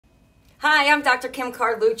Hi, I'm Dr. Kim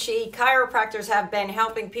Carlucci. Chiropractors have been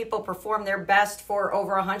helping people perform their best for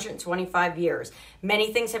over 125 years.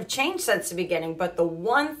 Many things have changed since the beginning, but the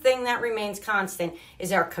one thing that remains constant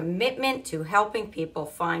is our commitment to helping people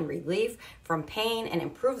find relief from pain and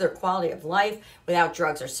improve their quality of life without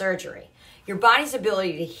drugs or surgery. Your body's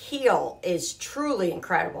ability to heal is truly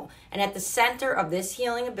incredible, and at the center of this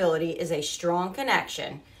healing ability is a strong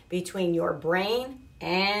connection between your brain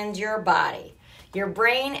and your body. Your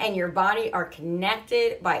brain and your body are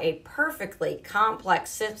connected by a perfectly complex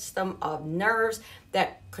system of nerves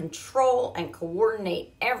that control and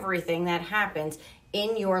coordinate everything that happens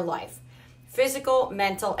in your life. Physical,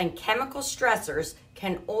 mental, and chemical stressors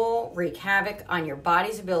can all wreak havoc on your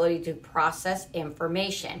body's ability to process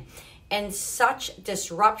information. And such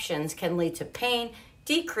disruptions can lead to pain,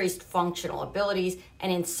 decreased functional abilities,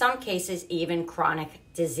 and in some cases, even chronic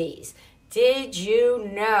disease. Did you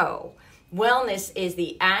know? Wellness is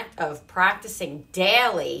the act of practicing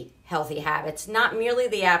daily healthy habits, not merely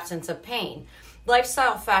the absence of pain.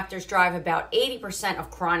 Lifestyle factors drive about 80% of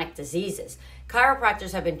chronic diseases.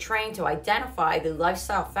 Chiropractors have been trained to identify the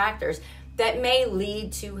lifestyle factors that may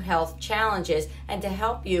lead to health challenges and to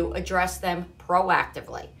help you address them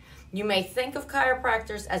proactively. You may think of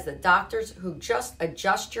chiropractors as the doctors who just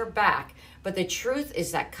adjust your back, but the truth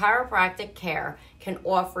is that chiropractic care can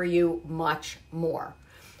offer you much more.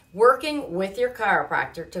 Working with your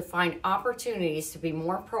chiropractor to find opportunities to be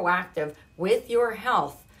more proactive with your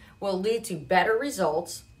health will lead to better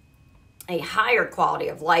results, a higher quality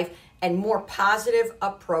of life, and more positive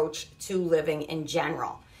approach to living in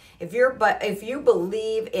general. If you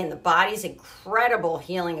believe in the body's incredible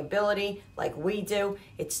healing ability like we do,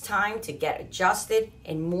 it's time to get adjusted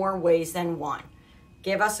in more ways than one.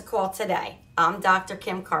 Give us a call today. I'm Dr.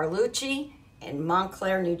 Kim Carlucci in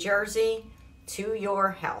Montclair, New Jersey. To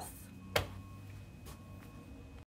your health.